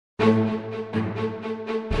Hello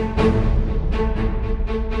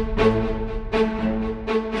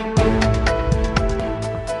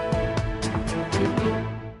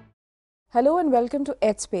and welcome to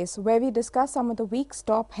EdSpace, where we discuss some of the week's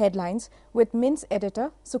top headlines with Mint's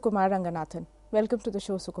editor, Sukumar Ranganathan. Welcome to the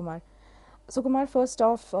show, Sukumar. Sukumar, first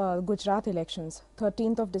off, Gujarat elections.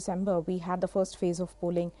 13th of December, we had the first phase of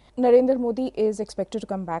polling. Narendra Modi is expected to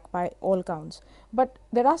come back by all counts. But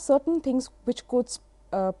there are certain things which could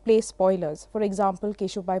play spoilers. For example,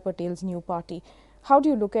 Keshubhai Patel's new party. How do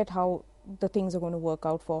you look at how the things are going to work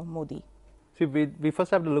out for Modi? See, we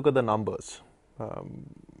first have to look at the numbers.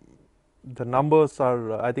 The numbers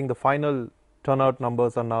are, I think the final turnout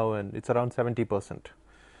numbers are now, and it's around 70%,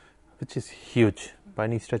 which is huge by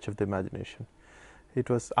any stretch of the imagination. It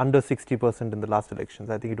was under 60% in the last elections.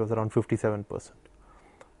 I think it was around 57%.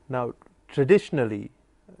 Now, traditionally,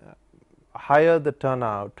 higher the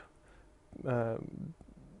turnout,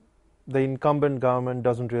 the incumbent government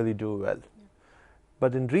doesn't really do well.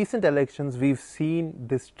 But in recent elections, we've seen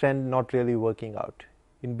this trend not really working out.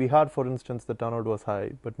 In Bihar, for instance, the turnout was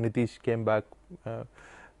high, but Nitish came back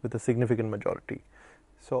with a significant majority.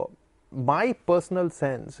 So my personal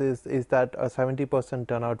sense is that a 70%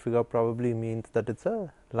 turnout figure probably means that it's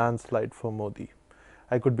a landslide for Modi.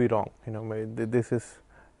 I could be wrong. This is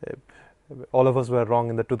all of us were wrong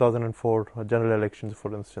in the 2004 general elections,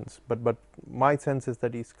 for instance. But my sense is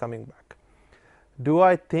that he's coming back. Do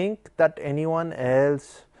I think that anyone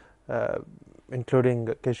else, including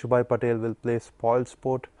Keshubhai Patel, will play spoil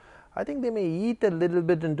sport? I think they may eat a little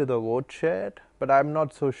bit into the vote share, but I'm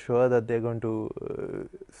not so sure that they're going to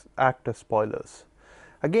act as spoilers.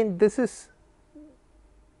 Again, it's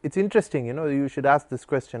interesting, you should ask this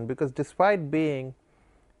question, because despite being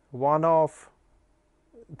one of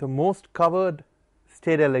the most covered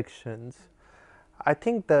state elections, I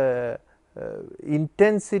think the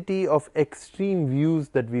intensity of extreme views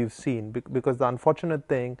that we've seen, because the unfortunate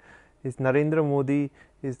thing is Narendra Modi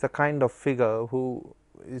is the kind of figure who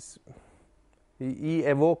he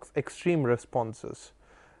evokes extreme responses,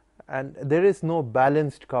 and there is no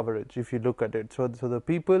balanced coverage if you look at it. So the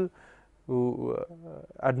people who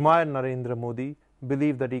admire Narendra Modi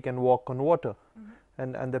believe that he can walk on water,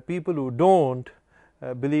 and the people who don't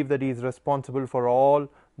believe that he is responsible for all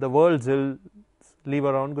the world's ills leave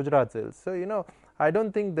around Gujarat's ills. So I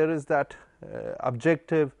don't think there is that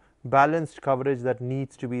objective balanced coverage that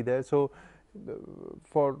needs to be there. So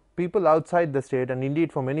for people outside the state, and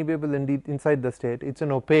indeed for many people inside the state, it's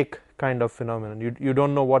an opaque kind of phenomenon. You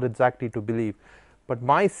don't know what exactly to believe. But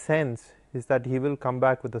my sense is that he will come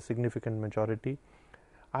back with a significant majority.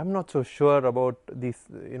 I'm not so sure about these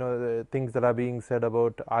the things that are being said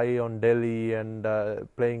about eye on Delhi and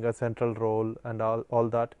playing a central role and all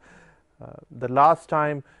that. The last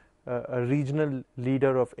time a regional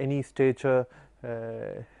leader of any stature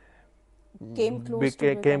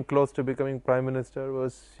came close to becoming prime minister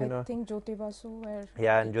was, I think Jyoti Basu.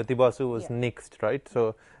 And Jyoti Basu was nixed, right?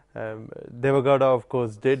 So Devagowda, of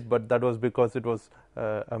course, did, but that was because it was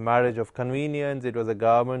a marriage of convenience. It was a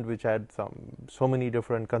government which had so many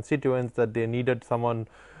different constituents that they needed someone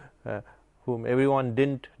whom everyone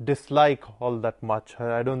didn't dislike all that much.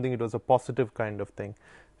 I don't think it was a positive kind of thing.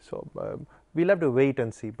 So we'll have to wait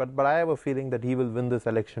and see. But I have a feeling that he will win this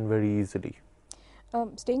election very easily.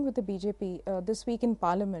 Staying with the BJP, this week in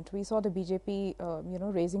Parliament, we saw the BJP,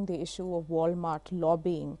 raising the issue of Walmart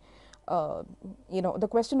lobbying. The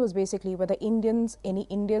question was basically whether any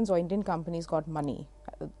Indians or Indian companies got money.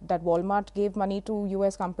 That Walmart gave money to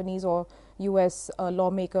US companies or US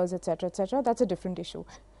lawmakers, etc., etc. That's a different issue.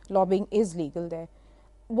 Lobbying is legal there.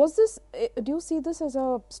 Do you see this as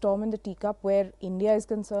a storm in the teacup where India is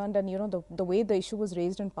concerned, and the way the issue was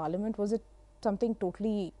raised in Parliament, was it something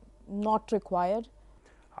totally not required?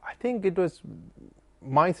 I think it was,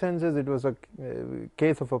 my sense is it was a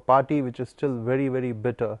case of a party which is still very, very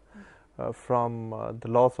bitter from the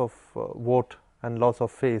loss of vote and loss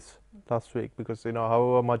of face last week, because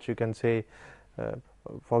however much you can say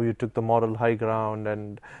how you took the moral high ground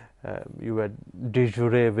and you had de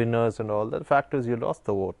jure winners and all, the fact is you lost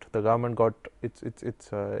the vote. The government got its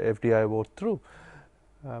FDI vote through,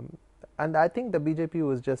 and I think the BJP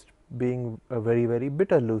was just being a very, very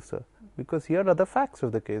bitter loser, because here are the facts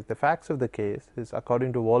of the case. The facts of the case is,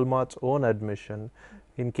 according to Walmart's own admission,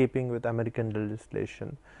 in keeping with American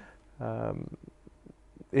legislation,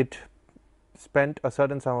 it spent a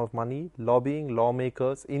certain sum of money lobbying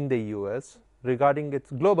lawmakers in the US regarding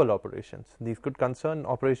its global operations. These could concern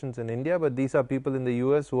operations in India, but these are people in the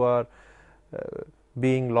US who are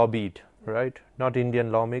being lobbied, right? Not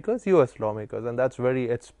Indian lawmakers, US lawmakers, and that's very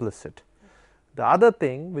explicit. The other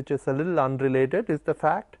thing, which is a little unrelated, is the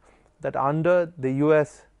fact that under the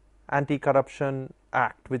US Anti-Corruption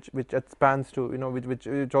Act, which expands to,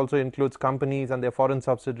 which also includes companies and their foreign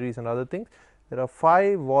subsidiaries and other things, there are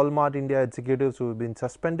 5 Walmart India executives who have been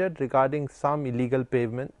suspended regarding some illegal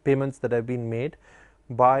payments that have been made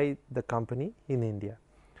by the company in India.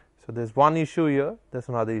 So there's one issue here, there's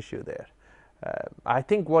another issue there. I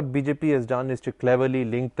think what BJP has done is to cleverly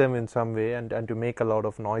link them in some way and to make a lot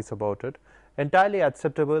of noise about it. Entirely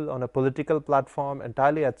acceptable on a political platform,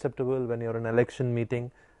 entirely acceptable when you're in an election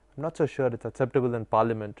meeting. I'm not so sure it's acceptable in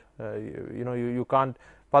Parliament. You can't.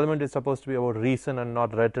 Parliament is supposed to be about reason and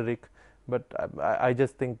not rhetoric. But I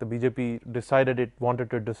just think the BJP decided it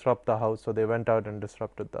wanted to disrupt the House, so they went out and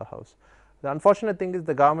disrupted the House. The unfortunate thing is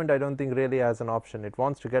the government, I don't think, really has an option. It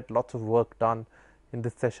wants to get lots of work done in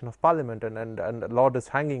this session of Parliament, and a lot is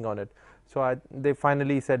hanging on it. So they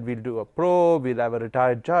finally said, we'll do a probe, we'll have a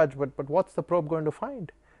retired judge, but what's the probe going to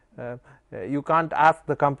find? You can't ask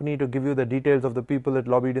the company to give you the details of the people it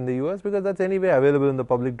lobbied in the US, because that's anyway available in the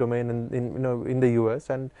public domain in the US.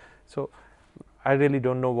 And so I really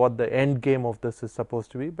don't know what the end game of this is supposed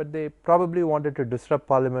to be, but they probably wanted to disrupt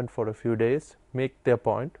Parliament for a few days, make their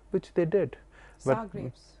point, which they did. Sour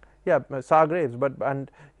grapes. But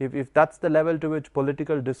if that's the level to which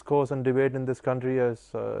political discourse and debate in this country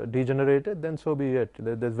has degenerated, then so be it.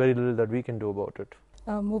 There's very little that we can do about it.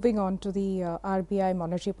 Moving on to the RBI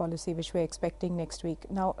monetary policy, which we're expecting next week.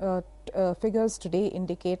 Now, figures today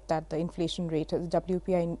indicate that the inflation rate, the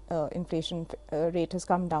WPI inflation rate has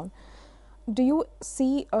come down. Do you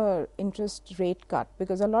see an interest rate cut?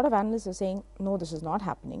 Because a lot of analysts are saying, no, this is not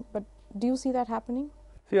happening. But do you see that happening?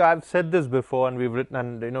 See, I've said this before, and we've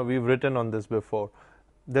written on this before.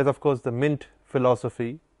 There's of course the Mint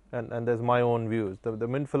philosophy, and there's my own views. The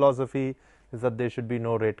Mint philosophy is that there should be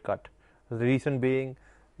no rate cut. The reason being,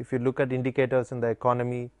 if you look at indicators in the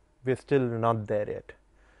economy, we're still not there yet.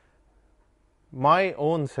 My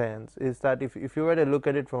own sense is that if you were to look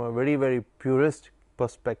at it from a very, very purist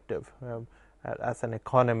perspective, as an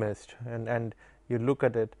economist, and you look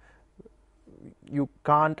at it, you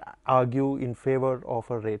can't argue in favor of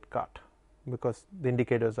a rate cut because the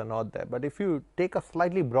indicators are not there. But if you take a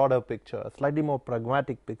slightly broader picture, a slightly more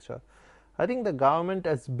pragmatic picture, I think the government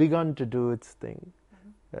has begun to do its thing.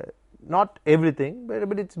 Not everything,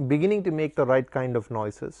 but it's beginning to make the right kind of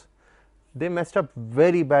noises. They messed up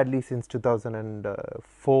very badly since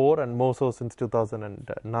 2004 and more so since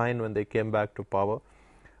 2009 when they came back to power.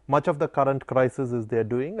 Much of the current crisis is their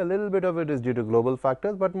doing. A little bit of it is due to global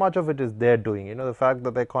factors, but much of it is their doing. The fact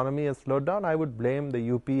that the economy has slowed down, I would blame the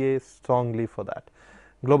UPA strongly for that.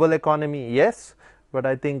 Global economy, yes, but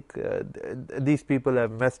I think these people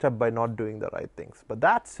have messed up by not doing the right things. But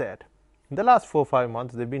that said, in the last 4 or 5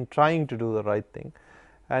 months, they've been trying to do the right thing.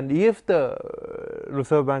 And if the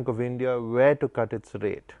Reserve Bank of India were to cut its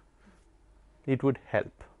rate, it would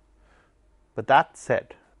help. But that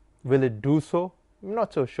said, will it do so? I'm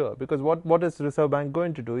not so sure, because what is Reserve Bank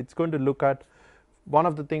going to do? It's going to look at, one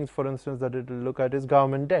of the things, for instance, that it will look at is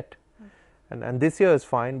government debt. And this year is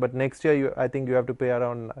fine, but next year I think you have to pay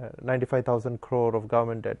around 95,000 crore of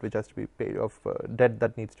government debt, which has to be paid, of debt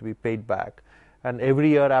that needs to be paid back. And every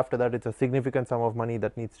year after that, it's a significant sum of money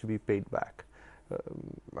that needs to be paid back.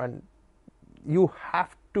 And you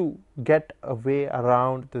have to get a way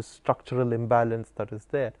around this structural imbalance that is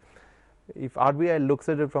there. If RBI looks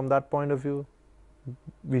at it from that point of view,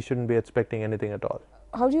 we shouldn't be expecting anything at all.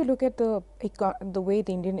 How do you look at the way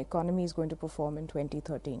the Indian economy is going to perform in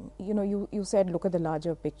 2013? You said look at the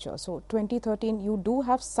larger picture. So 2013, you do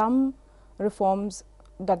have some reforms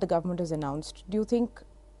that the government has announced. Do you think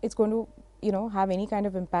it's going to have any kind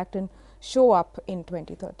of impact and show up in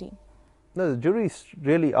 2013? No, the jury is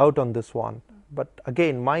really out on this one. But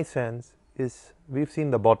again, my sense is we've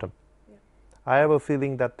seen the bottom. Yeah. I have a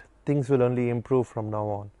feeling that things will only improve from now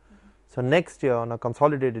on. So next year, on a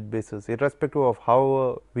consolidated basis, irrespective of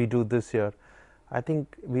how we do this year, I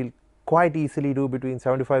think we'll quite easily do between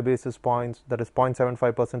 75 basis points, that is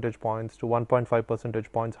 0.75 percentage points, to 1.5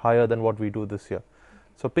 percentage points higher than what we do this year.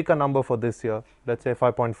 So pick a number for this year, let's say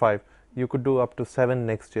 5.5. You could do up to 7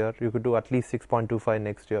 next year. You could do at least 6.25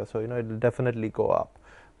 next year. So, it will definitely go up.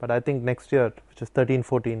 But I think next year, which is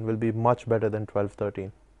 13-14, will be much better than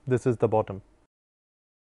 12-13. This is the bottom.